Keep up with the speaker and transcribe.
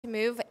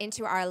move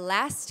into our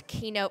last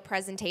keynote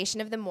presentation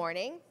of the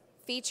morning,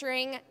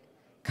 featuring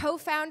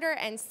co-founder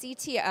and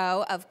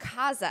CTO of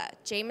Casa,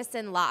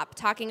 Jameson Lopp,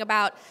 talking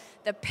about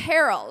the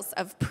perils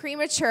of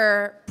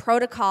premature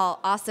protocol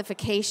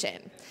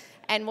ossification.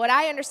 And what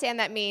I understand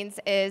that means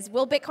is,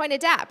 will Bitcoin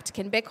adapt?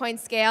 Can Bitcoin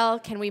scale?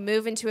 Can we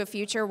move into a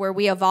future where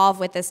we evolve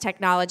with this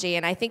technology?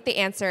 And I think the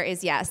answer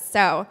is yes.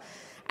 So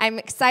I'm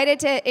excited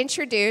to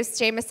introduce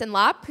Jameson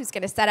Lopp, who's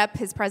going to set up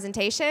his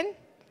presentation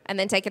and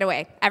then take it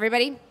away.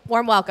 Everybody,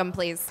 warm welcome,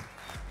 please.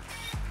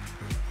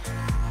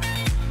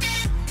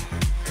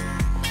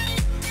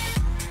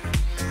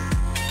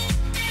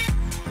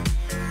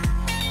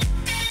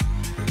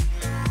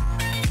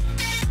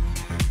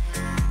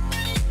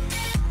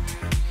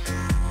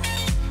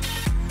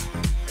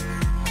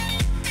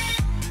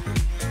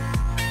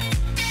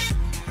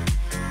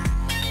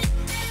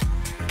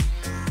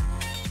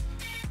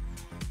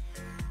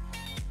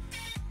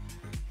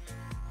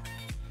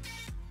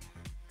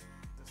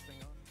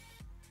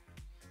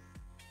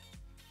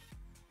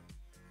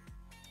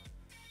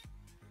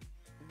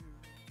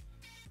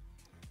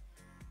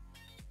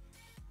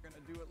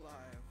 Do it live.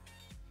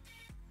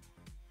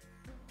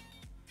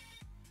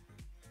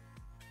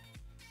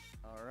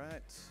 All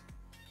right.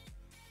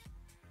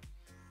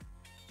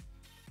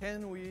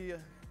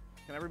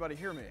 Can everybody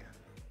hear me?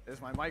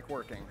 Is my mic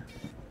working?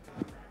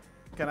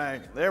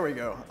 There we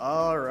go.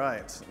 All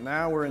right,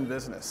 now we're in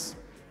business.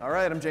 All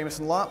right, I'm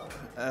Jameson Lopp.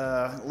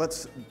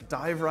 Let's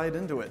dive right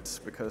into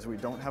it because we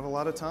don't have a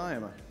lot of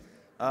time.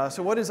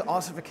 So what is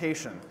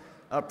ossification?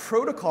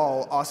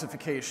 Protocol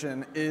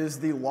ossification is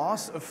the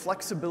loss of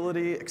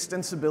flexibility,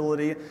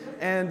 extensibility,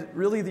 and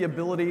really the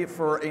ability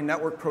for a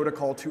network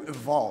protocol to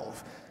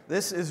evolve.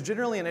 This is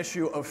generally an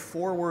issue of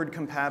forward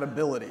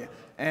compatibility,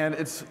 and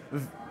it's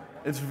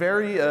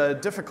very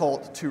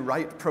difficult to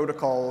write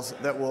protocols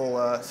that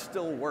will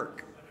still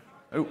work.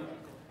 Oh,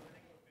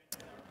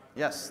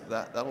 yes,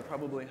 that'll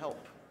probably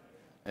help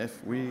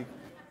if we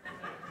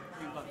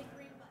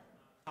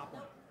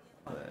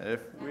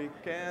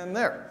can.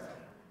 There.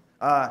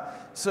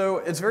 So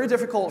it's very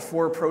difficult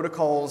for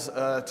protocols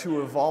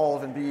to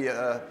evolve and be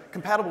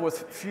compatible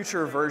with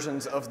future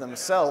versions of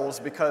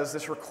themselves because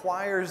this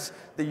requires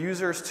the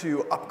users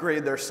to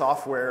upgrade their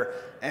software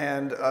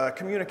and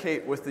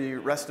communicate with the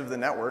rest of the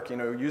network,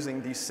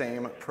 using the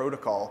same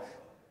protocol,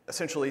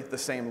 essentially the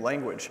same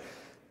language.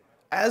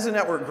 As a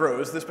network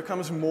grows, this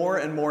becomes more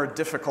and more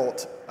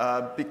difficult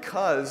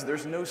because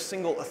there's no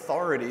single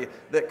authority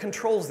that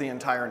controls the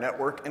entire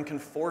network and can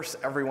force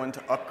everyone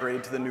to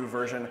upgrade to the new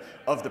version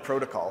of the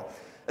protocol.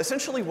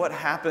 Essentially, what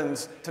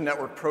happens to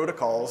network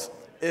protocols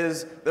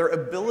is their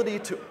ability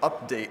to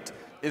update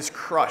is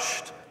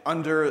crushed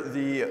under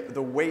the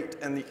weight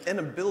and the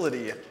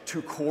inability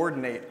to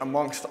coordinate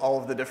amongst all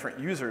of the different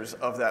users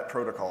of that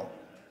protocol.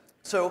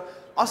 So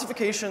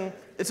ossification,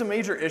 it's a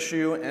major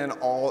issue in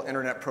all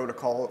internet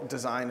protocol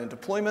design and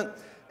deployment,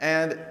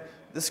 and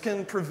this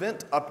can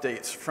prevent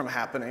updates from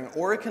happening,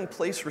 or it can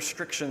place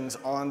restrictions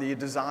on the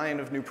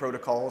design of new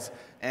protocols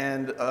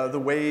and the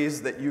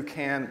ways that you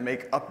can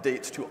make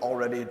updates to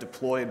already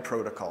deployed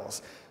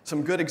protocols.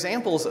 Some good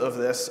examples of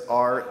this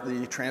are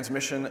the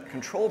Transmission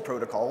Control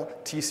Protocol,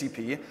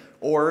 TCP,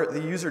 or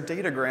the User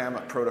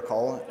Datagram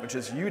Protocol, which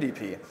is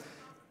UDP.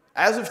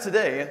 As of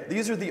today,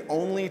 these are the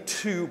only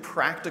two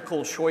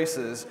practical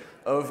choices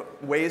of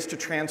ways to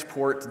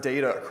transport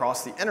data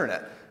across the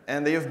internet,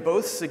 and they have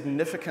both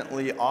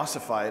significantly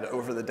ossified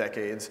over the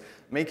decades,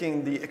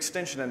 making the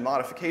extension and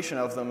modification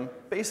of them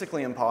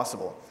basically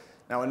impossible.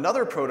 Now,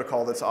 another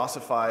protocol that's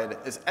ossified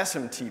is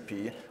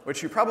SMTP,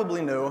 which you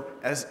probably know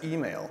as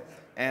email,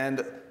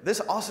 and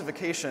this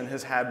ossification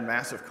has had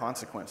massive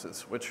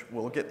consequences, which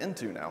we'll get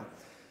into now.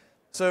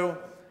 So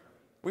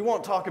we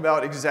won't talk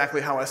about exactly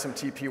how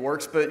SMTP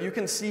works, but you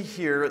can see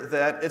here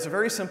that it's a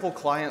very simple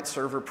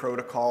client-server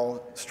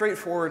protocol,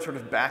 straightforward sort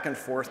of back and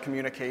forth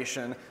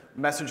communication,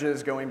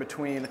 messages going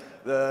between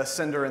the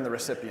sender and the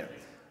recipient.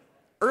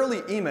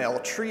 Early email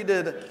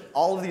treated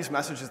all of these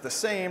messages the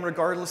same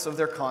regardless of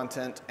their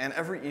content, and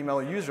every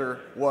email user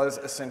was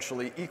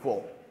essentially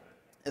equal.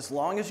 As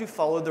long as you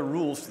followed the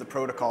rules to the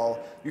protocol,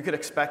 you could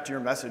expect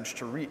your message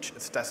to reach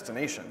its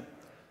destination.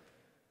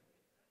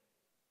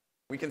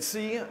 We can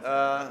see,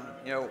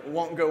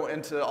 won't go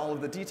into all of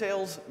the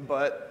details,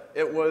 but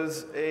it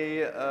was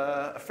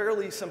a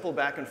fairly simple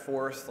back and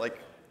forth, like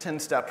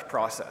 10-step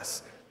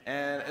process.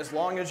 And as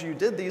long as you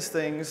did these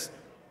things,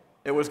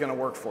 it was going to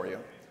work for you.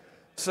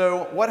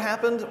 So what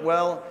happened?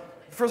 Well,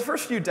 for the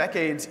first few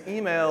decades,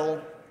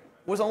 email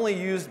was only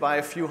used by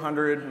a few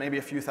hundred, maybe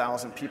a few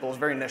thousand people. It was a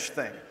very niche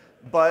thing.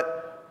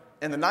 But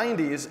in the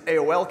 90s,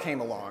 AOL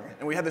came along,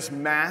 and we had this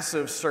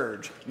massive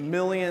surge,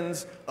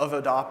 millions of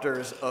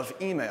adopters of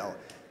email.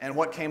 And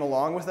what came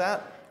along with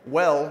that?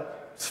 Well,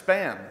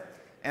 spam.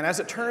 And as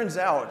it turns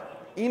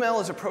out, email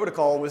as a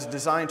protocol was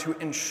designed to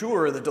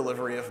ensure the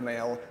delivery of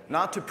mail,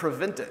 not to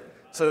prevent it.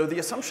 So the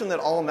assumption that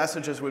all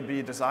messages would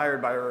be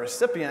desired by a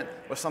recipient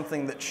was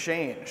something that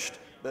changed.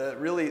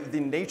 Really, the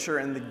nature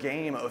and the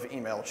game of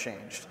email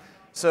changed.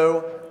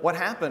 So what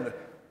happened?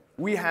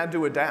 We had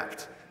to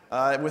adapt.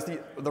 With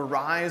the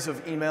rise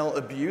of email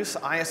abuse,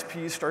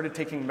 ISPs started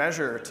taking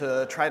measure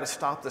to try to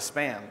stop the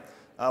spam.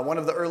 One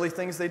of the early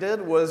things they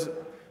did was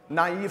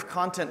naive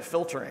content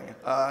filtering,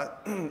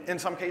 in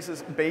some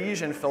cases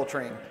Bayesian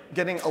filtering,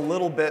 getting a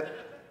little bit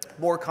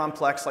more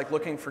complex, like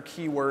looking for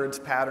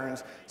keywords,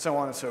 patterns, so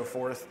on and so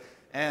forth.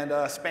 And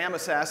Spam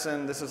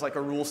Assassin, this is like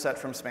a rule set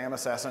from Spam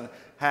Assassin,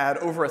 had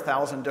over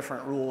 1,000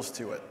 different rules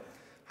to it.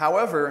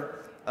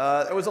 However,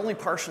 it was only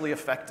partially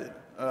effective.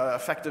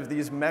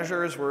 These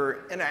measures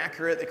were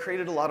inaccurate, they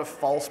created a lot of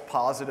false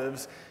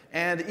positives,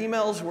 and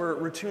emails were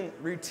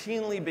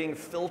routinely being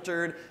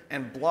filtered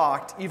and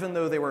blocked even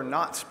though they were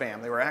not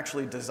spam. They were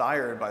actually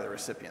desired by the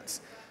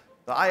recipients.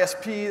 The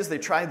ISPs, they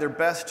tried their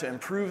best to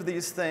improve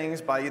these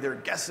things by either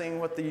guessing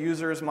what the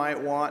users might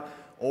want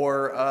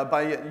or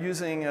by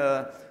using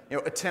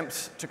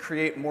attempts to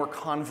create more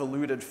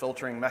convoluted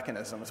filtering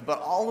mechanisms.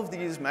 But all of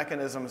these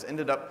mechanisms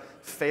ended up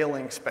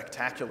failing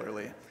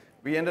spectacularly.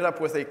 We ended up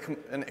with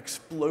an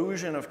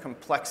explosion of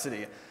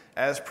complexity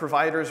as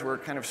providers were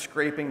kind of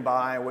scraping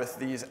by with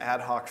these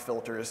ad hoc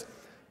filters.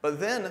 But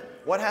then,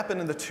 what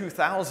happened in the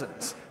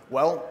 2000s?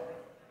 Well,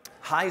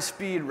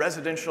 high-speed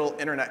residential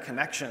internet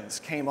connections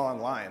came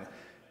online.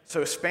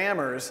 So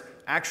spammers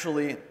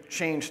actually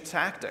changed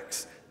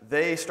tactics.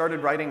 They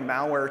started writing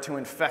malware to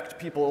infect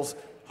people's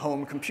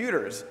home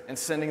computers and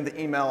sending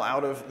the email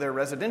out of their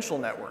residential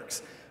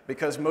networks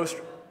because most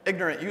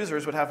ignorant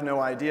users would have no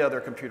idea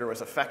their computer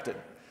was affected.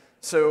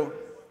 So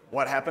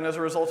what happened as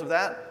a result of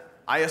that?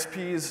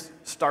 ISPs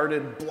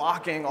started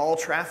blocking all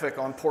traffic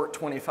on port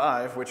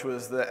 25, which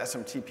was the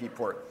SMTP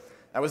port.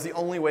 That was the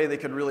only way they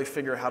could really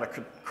figure out how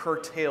to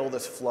curtail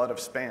this flood of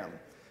spam.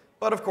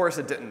 But of course,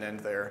 it didn't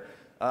end there.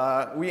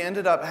 We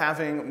ended up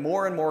having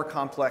more and more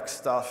complex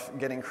stuff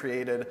getting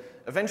created,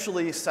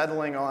 eventually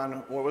settling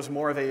on what was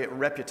more of a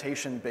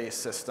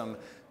reputation-based system.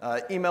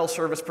 Email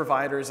service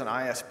providers and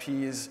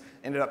ISPs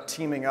ended up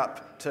teaming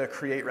up to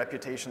create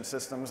reputation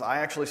systems. I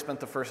actually spent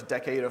the first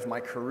decade of my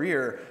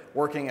career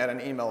working at an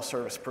email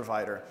service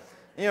provider.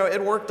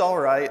 It worked all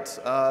right,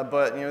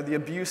 but the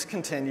abuse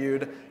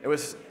continued. It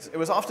was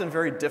often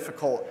very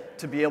difficult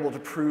to be able to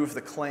prove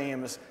the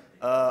claims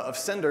of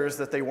senders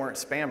that they weren't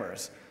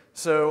spammers.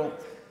 So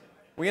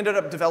we ended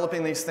up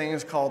developing these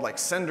things called like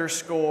sender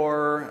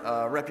score,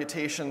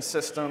 reputation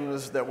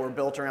systems that were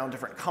built around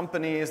different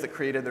companies that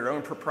created their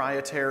own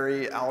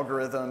proprietary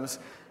algorithms.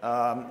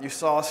 You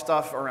saw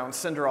stuff around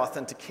sender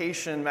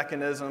authentication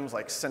mechanisms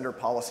like sender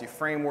policy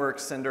framework,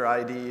 sender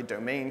ID,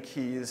 domain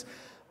keys.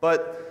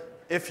 But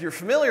if you're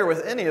familiar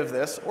with any of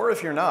this, or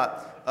if you're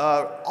not,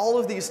 all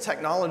of these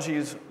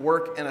technologies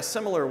work in a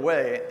similar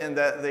way in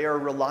that they are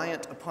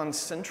reliant upon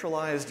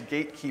centralized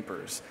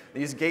gatekeepers.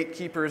 These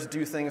gatekeepers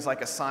do things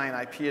like assign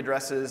IP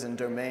addresses and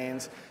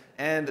domains,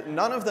 and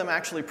none of them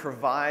actually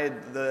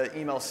provide the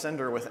email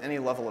sender with any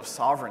level of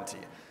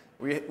sovereignty.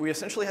 We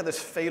essentially had this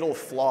fatal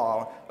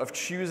flaw of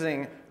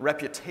choosing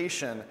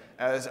reputation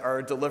as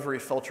our delivery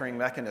filtering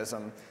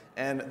mechanism,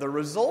 and the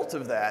result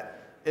of that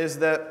is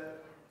that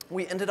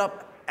we ended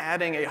up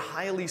adding a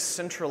highly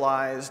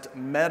centralized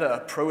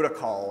meta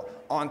protocol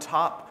on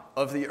top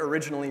of the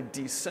originally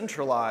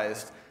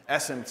decentralized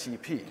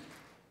SMTP.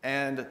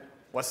 And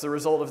what's the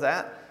result of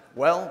that?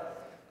 Well,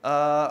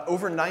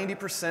 over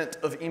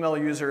 90% of email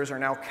users are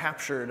now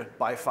captured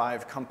by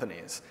 5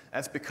 companies.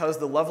 That's because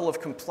the level of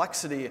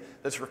complexity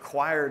that's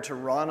required to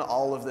run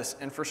all of this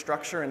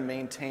infrastructure and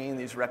maintain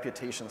these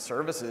reputation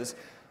services,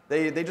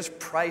 they just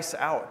price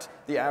out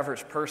the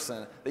average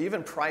person. They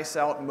even price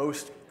out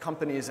most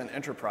companies and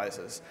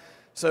enterprises.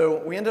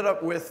 So we ended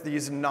up with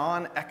these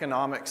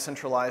non-economic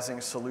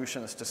centralizing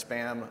solutions to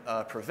spam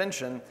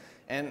prevention.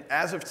 And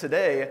as of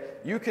today,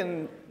 you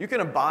can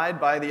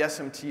abide by the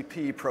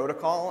SMTP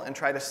protocol and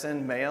try to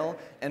send mail,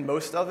 and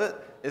most of it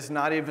is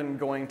not even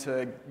going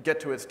to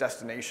get to its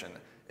destination.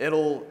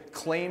 It'll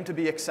claim to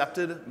be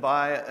accepted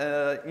by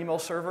an email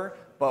server,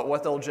 but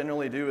what they'll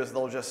generally do is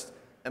they'll just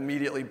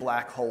immediately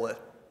black hole it,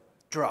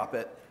 drop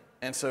it,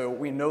 and so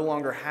we no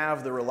longer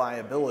have the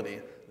reliability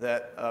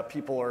that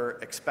people are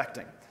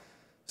expecting.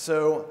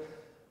 So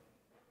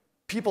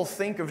people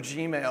think of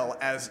Gmail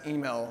as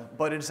email,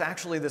 but it's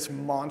actually this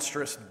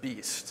monstrous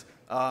beast.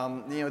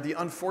 The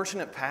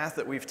unfortunate path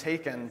that we've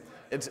taken,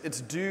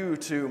 it's due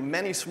to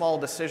many small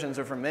decisions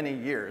over many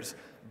years,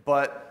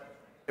 but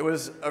it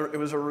was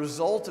a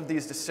result of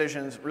these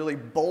decisions really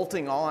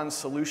bolting on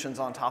solutions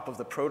on top of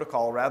the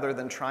protocol rather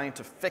than trying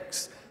to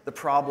fix the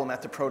problem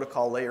at the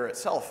protocol layer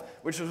itself,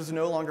 which was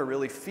no longer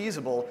really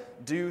feasible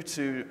due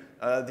to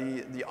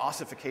the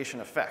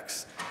ossification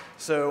effects.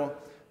 So,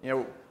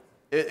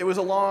 it was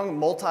a long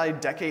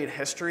multi-decade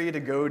history to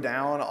go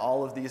down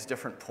all of these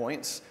different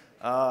points,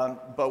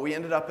 but we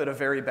ended up at a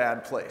very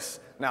bad place.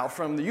 Now,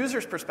 from the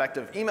user's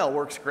perspective, email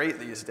works great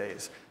these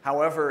days.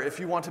 However, if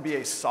you want to be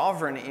a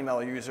sovereign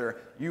email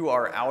user, you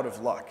are out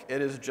of luck.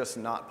 It is just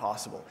not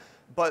possible.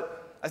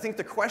 But I think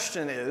the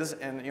question is,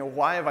 and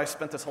why have I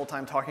spent this whole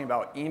time talking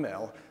about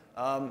email?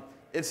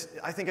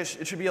 I think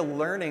it should be a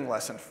learning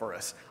lesson for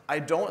us. I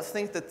don't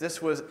think that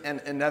this was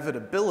an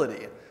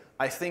inevitability.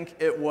 I think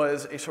it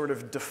was a sort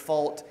of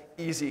default,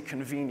 easy,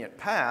 convenient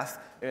path,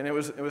 and it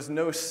was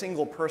no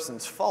single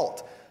person's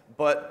fault.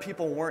 But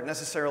people weren't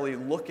necessarily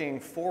looking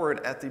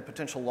forward at the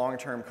potential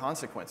long-term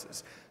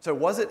consequences. So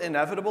was it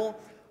inevitable?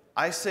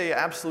 I say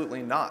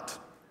absolutely not.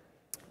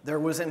 There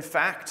was, in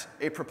fact,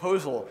 a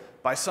proposal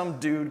by some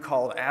dude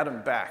called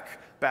Adam back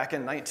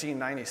in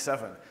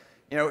 1997.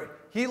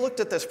 He looked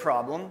at this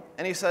problem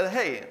and he said,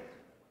 hey,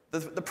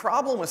 the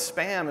problem with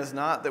spam is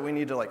not that we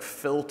need to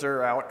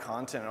filter out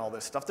content and all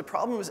this stuff. The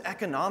problem is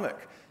economic.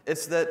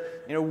 It's that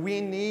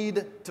we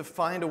need to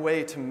find a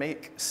way to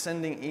make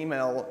sending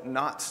email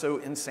not so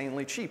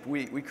insanely cheap.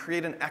 We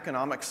create an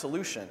economic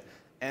solution.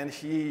 And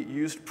he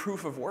used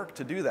proof of work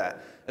to do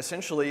that.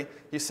 Essentially,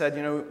 he said,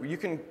 you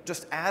can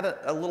just add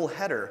a little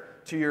header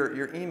to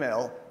your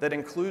email that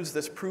includes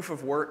this proof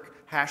of work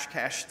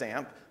hashcash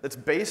stamp that's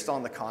based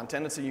on the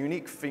content. It's a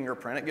unique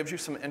fingerprint. It gives you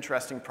some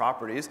interesting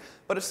properties.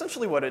 But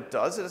essentially what it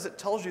does is it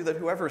tells you that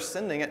whoever is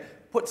sending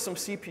it put some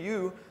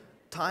CPU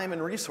time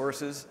and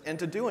resources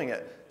into doing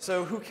it.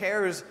 So who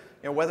cares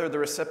whether the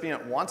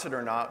recipient wants it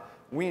or not?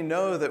 We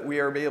know that we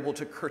are able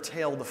to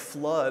curtail the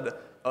flood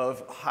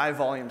of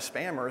high-volume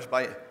spammers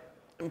by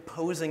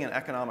imposing an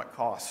economic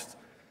cost.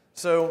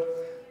 So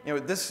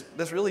this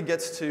really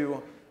gets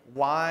to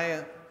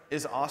why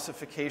is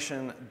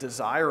ossification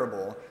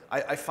desirable?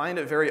 I find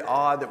it very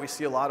odd that we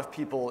see a lot of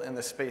people in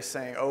this space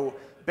saying, oh,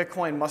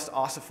 Bitcoin must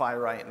ossify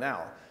right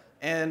now.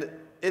 And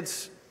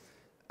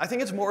I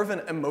think it's more of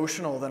an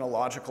emotional than a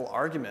logical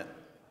argument.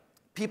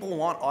 People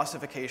want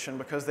ossification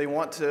because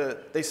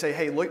they say,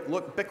 hey,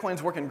 look,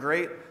 Bitcoin's working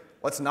great.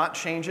 Let's not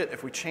change it.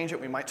 If we change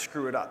it, we might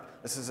screw it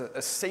up. This is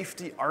a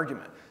safety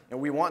argument.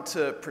 We want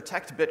to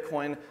protect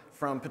Bitcoin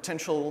from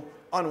potential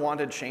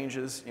unwanted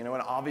changes, an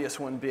obvious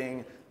one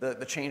being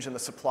the change in the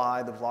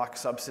supply, the block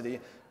subsidy,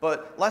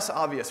 but less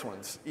obvious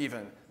ones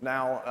even.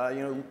 Now,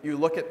 you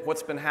look at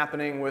what's been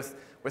happening with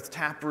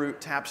Taproot,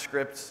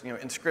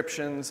 TapScript,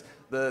 inscriptions,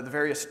 the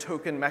various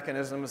token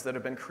mechanisms that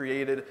have been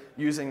created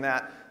using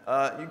that.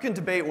 You can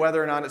debate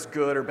whether or not it's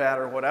good or bad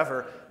or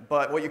whatever,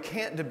 but what you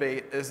can't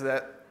debate is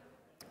that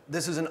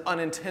this is an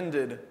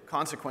unintended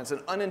consequence,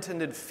 an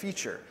unintended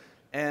feature.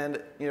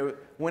 And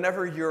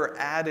whenever you're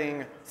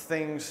adding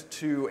things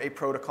to a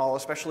protocol,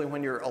 especially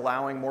when you're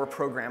allowing more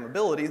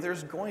programmability,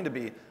 there's going to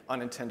be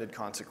unintended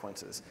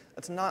consequences.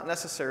 That's not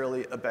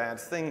necessarily a bad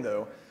thing,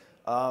 though.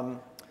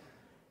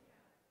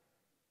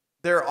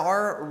 There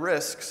are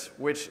risks,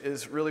 which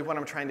is really what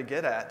I'm trying to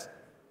get at.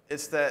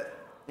 It's that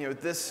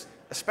this,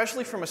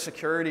 especially from a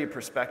security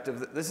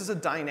perspective, this is a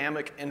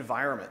dynamic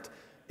environment.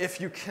 If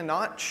you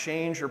cannot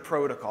change your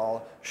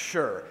protocol,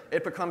 sure,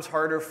 it becomes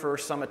harder for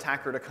some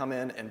attacker to come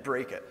in and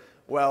break it.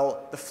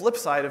 Well, the flip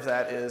side of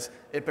that is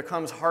it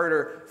becomes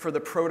harder for the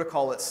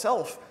protocol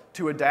itself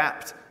to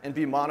adapt and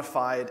be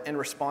modified in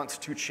response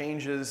to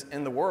changes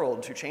in the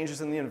world, to changes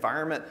in the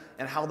environment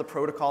and how the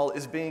protocol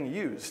is being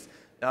used.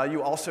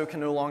 You also can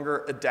no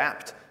longer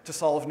adapt to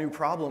solve new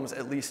problems,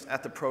 at least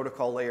at the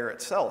protocol layer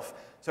itself.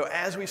 So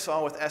as we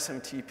saw with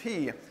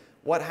SMTP,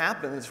 what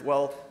happens?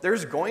 Well,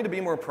 there's going to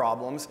be more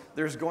problems.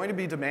 There's going to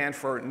be demand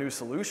for new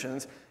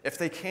solutions. If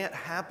they can't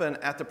happen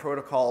at the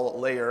protocol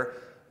layer,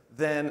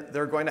 then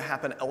they're going to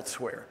happen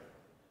elsewhere.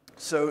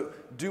 So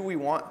do we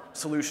want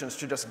solutions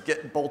to just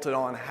get bolted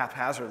on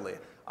haphazardly?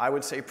 I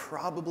would say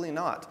probably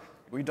not.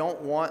 We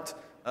don't want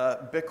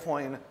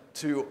Bitcoin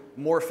to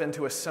morph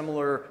into a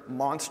similar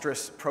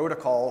monstrous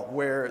protocol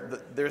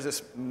where there's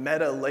this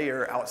meta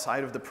layer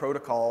outside of the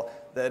protocol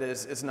that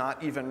is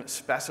not even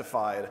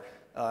specified.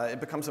 It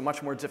becomes a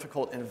much more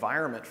difficult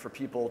environment for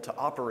people to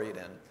operate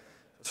in.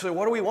 So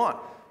what do we want?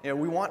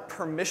 We want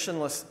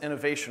permissionless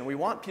innovation. We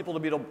want people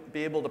to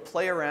be able to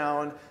play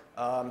around,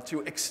 to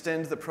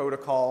extend the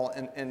protocol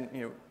and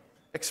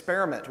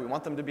experiment. We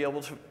want them to be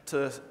able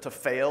to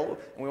fail,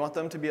 and we want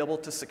them to be able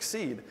to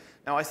succeed.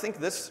 Now, I think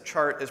this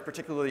chart is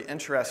particularly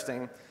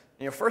interesting.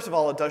 First of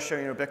all, it does show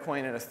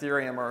Bitcoin and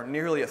Ethereum are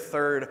nearly a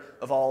third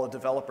of all the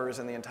developers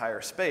in the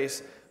entire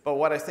space. But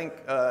what I think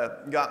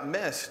got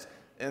missed,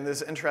 and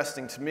this is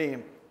interesting to me,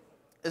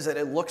 is that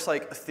it looks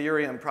like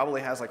Ethereum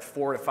probably has like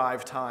 4 to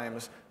 5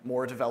 times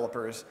more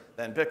developers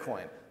than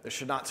Bitcoin. This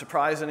should not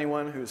surprise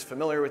anyone who's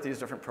familiar with these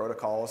different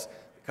protocols,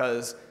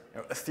 because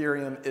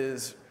Ethereum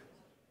is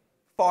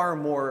far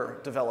more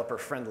developer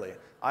friendly.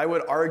 I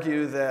would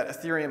argue that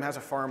Ethereum has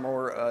a far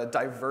more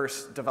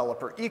diverse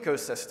developer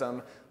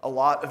ecosystem, a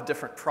lot of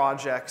different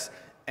projects,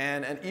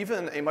 and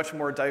even a much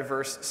more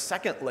diverse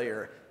second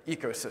layer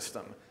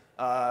ecosystem.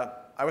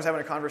 I was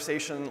having a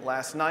conversation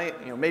last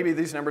night. Maybe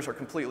these numbers are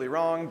completely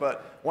wrong,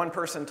 but one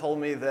person told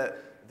me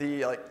that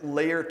the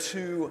layer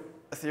 2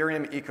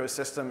 Ethereum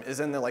ecosystem is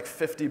in the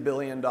 $50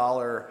 billion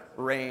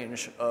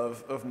range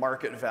of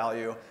market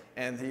value,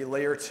 and the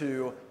layer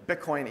 2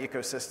 Bitcoin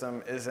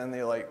ecosystem is in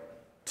the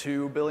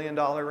 $2 billion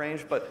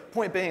range. But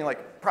point being,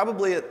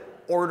 probably an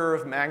order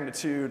of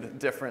magnitude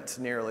difference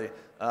nearly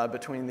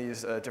between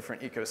these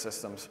different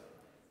ecosystems.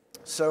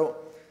 So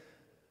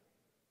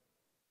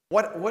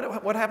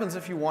What happens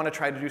if you want to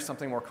try to do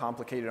something more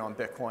complicated on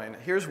Bitcoin?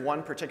 Here's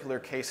one particular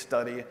case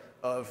study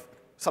of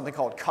something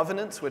called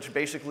covenants, which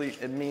basically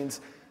it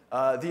means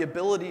the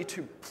ability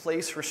to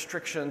place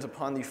restrictions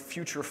upon the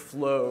future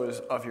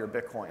flows of your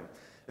Bitcoin.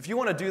 If you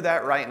want to do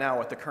that right now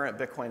with the current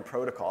Bitcoin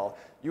protocol,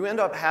 you end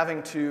up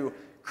having to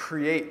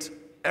create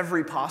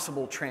every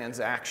possible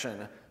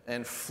transaction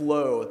and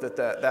flow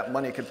that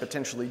money could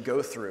potentially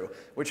go through,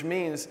 which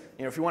means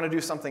if you want to do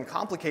something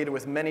complicated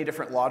with many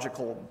different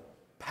logical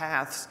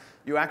paths,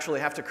 you actually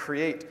have to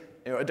create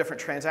a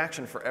different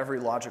transaction for every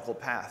logical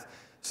path.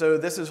 So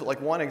this is like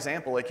one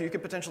example. Like you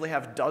could potentially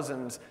have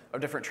dozens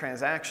of different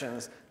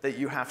transactions that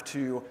you have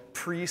to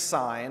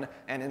pre-sign,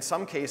 and in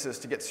some cases,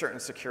 to get certain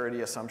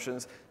security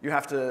assumptions, you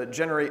have to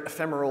generate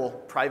ephemeral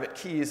private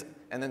keys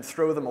and then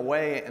throw them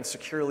away and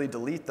securely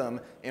delete them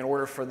in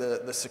order for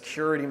the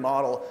security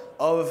model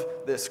of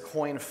this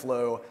coin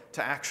flow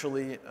to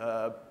actually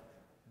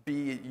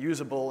be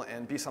usable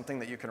and be something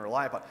that you can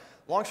rely upon.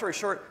 Long story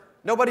short,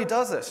 nobody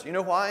does this. You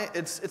know why?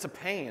 It's a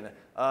pain.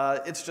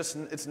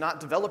 It's not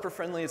developer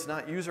friendly. It's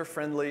not user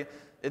friendly.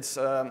 It's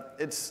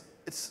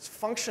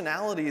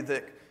functionality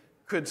that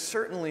could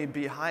certainly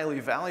be highly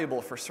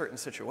valuable for certain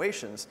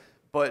situations,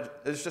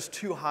 but it's just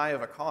too high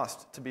of a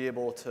cost to be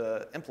able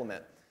to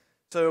implement.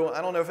 So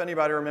I don't know if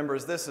anybody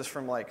remembers this is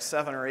from like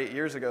 7 or 8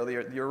 years ago.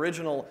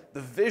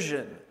 The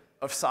vision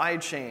of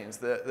side chains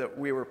that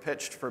we were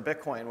pitched for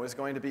Bitcoin was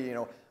going to be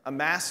a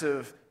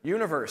massive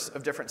universe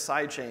of different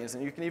side chains,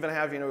 and you can even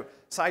have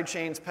side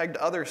chains pegged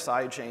to other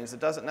side chains. It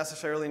doesn't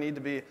necessarily need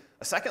to be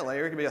a second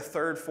layer. It could be a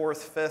third,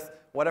 fourth, fifth,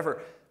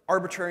 whatever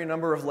arbitrary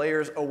number of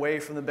layers away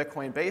from the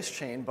Bitcoin base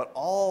chain, but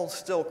all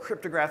still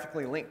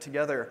cryptographically linked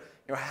together.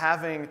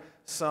 Having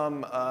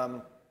some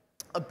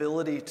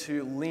ability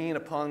to lean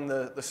upon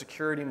the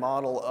security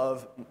model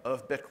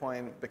of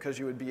Bitcoin, because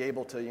you would be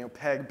able to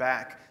peg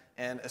back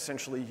and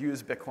essentially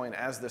use Bitcoin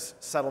as this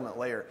settlement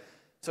layer.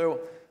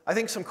 So I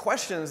think some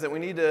questions that we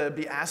need to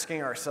be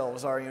asking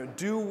ourselves are,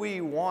 do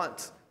we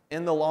want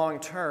in the long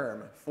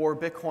term for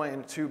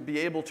Bitcoin to be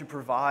able to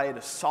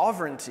provide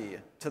sovereignty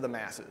to the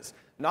masses,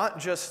 not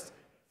just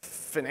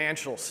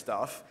financial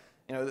stuff?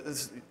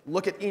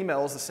 Look at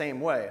emails the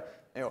same way.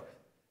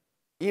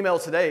 Email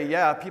today,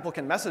 yeah, people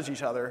can message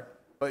each other,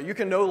 but you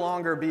can no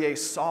longer be a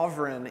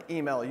sovereign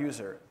email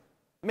user.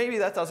 Maybe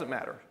that doesn't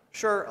matter.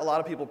 Sure, a lot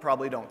of people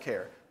probably don't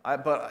care.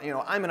 But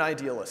I'm an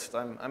idealist.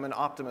 I'm an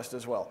optimist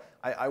as well.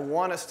 I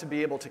want us to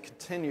be able to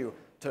continue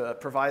to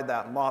provide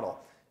that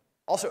model.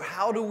 Also,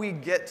 how do we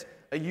get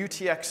a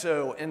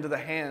UTXO into the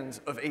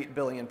hands of 8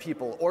 billion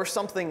people, or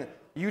something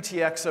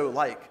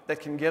UTXO-like that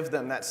can give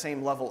them that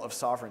same level of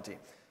sovereignty?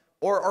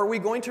 Or are we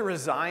going to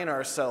resign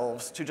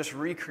ourselves to just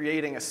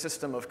recreating a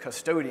system of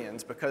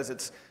custodians because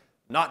it's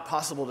not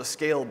possible to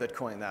scale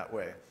Bitcoin that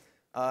way?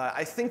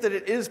 I think that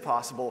it is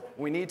possible.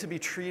 We need to be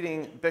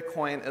treating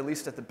Bitcoin, at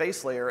least at the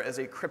base layer, as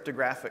a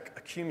cryptographic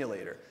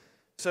accumulator.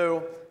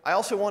 So I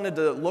also wanted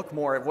to look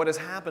more at what has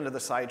happened to the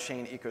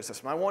sidechain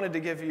ecosystem. I wanted to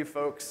give you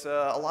folks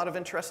a lot of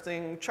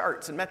interesting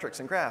charts and metrics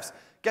and graphs.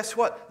 Guess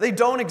what? They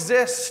don't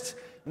exist.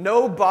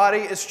 Nobody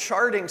is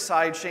charting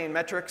sidechain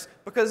metrics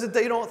because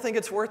they don't think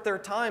it's worth their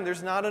time.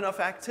 There's not enough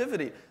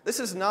activity. This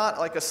is not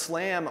like a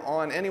slam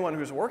on anyone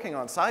who's working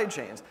on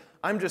sidechains.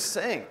 I'm just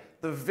saying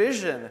the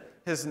vision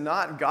has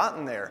not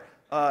gotten there.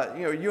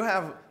 You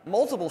have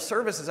multiple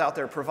services out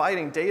there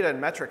providing data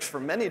and metrics for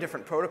many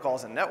different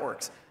protocols and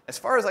networks. As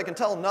far as I can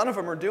tell, none of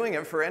them are doing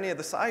it for any of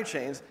the side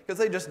chains because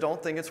they just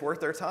don't think it's worth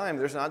their time.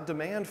 There's not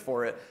demand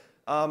for it.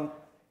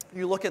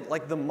 You look at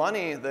like the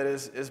money that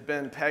has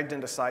been pegged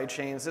into side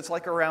chains. It's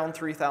like around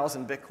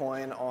 3,000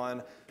 Bitcoin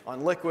on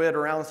Liquid,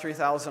 around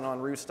 3,000 on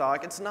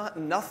Rootstock. It's not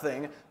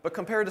nothing, but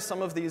compared to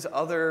some of these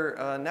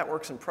other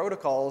networks and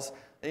protocols,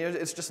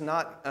 it's just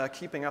not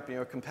keeping up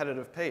a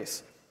competitive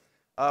pace.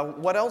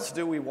 What else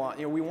do we want?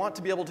 We want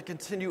to be able to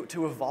continue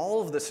to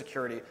evolve the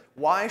security.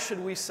 Why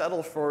should we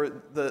settle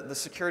for the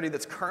security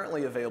that's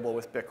currently available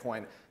with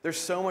Bitcoin? There's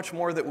so much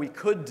more that we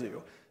could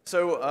do.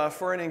 So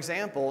for an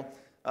example,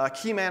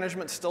 key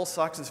management still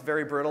sucks. It's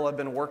very brittle. I've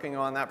been working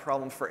on that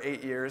problem for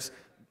 8 years.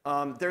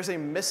 There's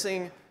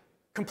a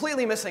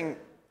completely missing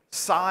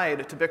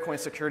side to Bitcoin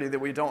security that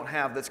we don't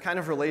have that's kind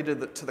of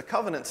related to the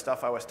covenant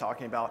stuff I was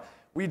talking about.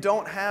 We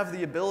don't have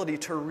the ability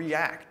to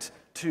react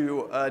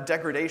to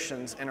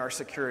degradations in our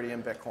security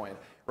in Bitcoin.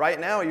 Right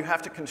now, you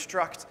have to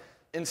construct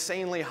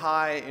insanely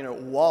high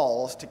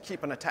walls to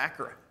keep an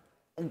attacker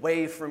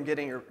away from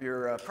getting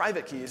your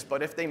private keys.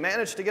 But if they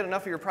manage to get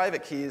enough of your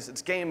private keys,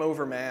 it's game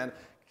over, man.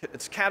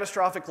 It's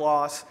catastrophic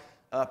loss.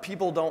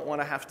 People don't want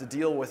to have to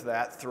deal with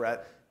that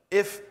threat.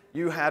 If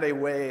you had a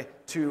way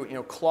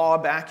to claw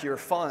back your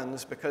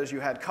funds because you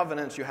had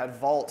covenants, you had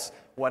vaults,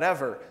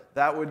 whatever,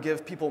 that would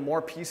give people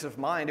more peace of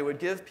mind. It would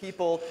give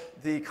people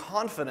the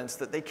confidence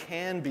that they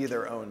can be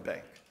their own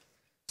bank.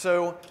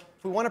 So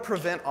if we want to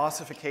prevent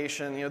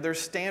ossification,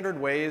 there's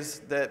standard ways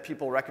that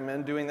people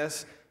recommend doing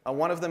this.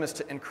 One of them is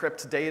to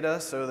encrypt data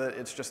so that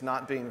it's just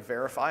not being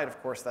verified.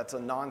 Of course, that's a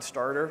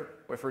non-starter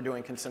if we're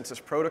doing consensus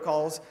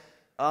protocols.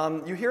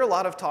 You hear a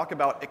lot of talk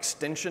about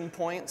extension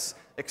points,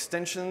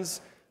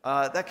 extensions.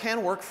 That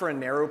can work for a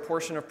narrow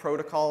portion of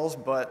protocols,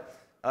 but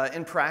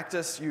in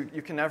practice,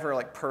 you can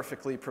never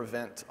perfectly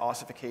prevent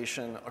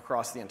ossification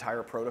across the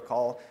entire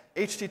protocol.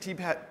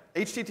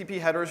 HTTP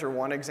headers are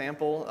one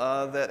example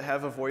that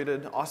have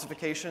avoided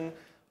ossification,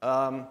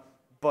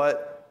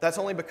 but that's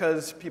only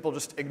because people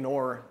just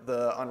ignore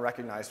the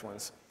unrecognized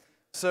ones.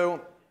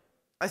 So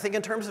I think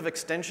in terms of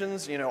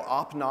extensions,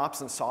 op,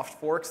 nops, and soft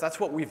forks, that's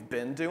what we've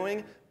been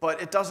doing,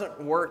 but it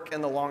doesn't work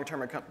in the long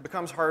term. It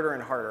becomes harder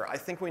and harder. I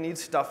think we need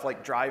stuff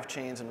like drive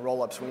chains and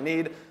rollups. We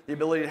need the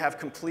ability to have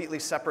completely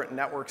separate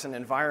networks and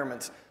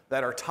environments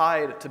that are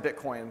tied to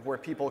Bitcoin where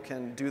people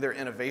can do their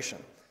innovation.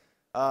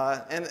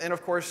 And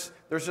of course,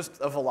 there's just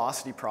a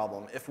velocity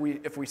problem. If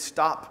we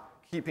stop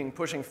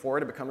pushing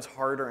forward, it becomes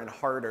harder and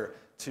harder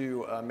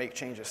to make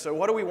changes. So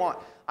what do we want?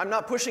 I'm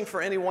not pushing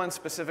for any one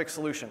specific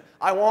solution.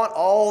 I want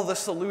all the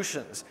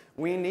solutions.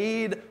 We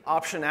need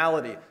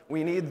optionality.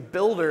 We need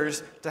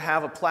builders to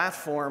have a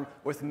platform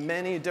with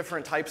many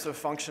different types of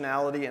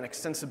functionality and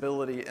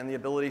extensibility and the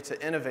ability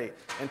to innovate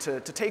and to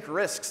take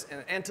risks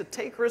and to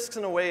take risks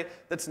in a way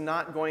that's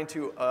not going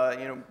to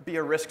be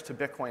a risk to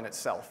Bitcoin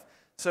itself.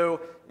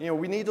 So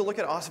we need to look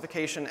at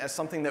ossification as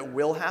something that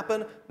will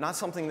happen, not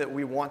something that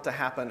we want to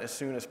happen as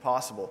soon as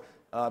possible,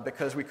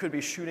 because we could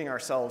be shooting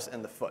ourselves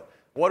in the foot.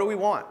 What do we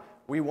want?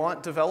 We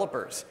want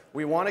developers.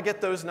 We want to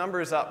get those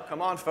numbers up.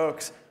 Come on,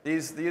 folks.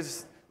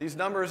 These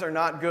numbers are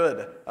not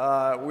good.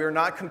 We're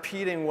not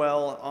competing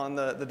well on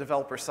the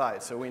developer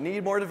side. So we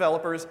need more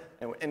developers,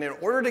 and in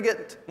order to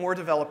get more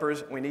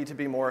developers, we need to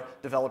be more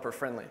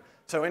developer-friendly.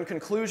 So in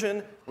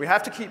conclusion, we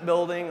have to keep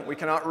building. We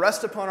cannot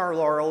rest upon our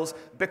laurels.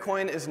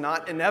 Bitcoin is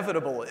not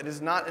inevitable. It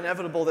is not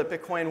inevitable that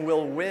Bitcoin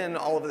will win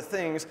all of the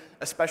things,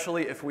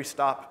 especially if we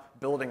stop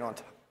building on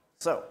top.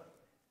 So,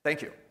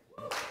 thank you.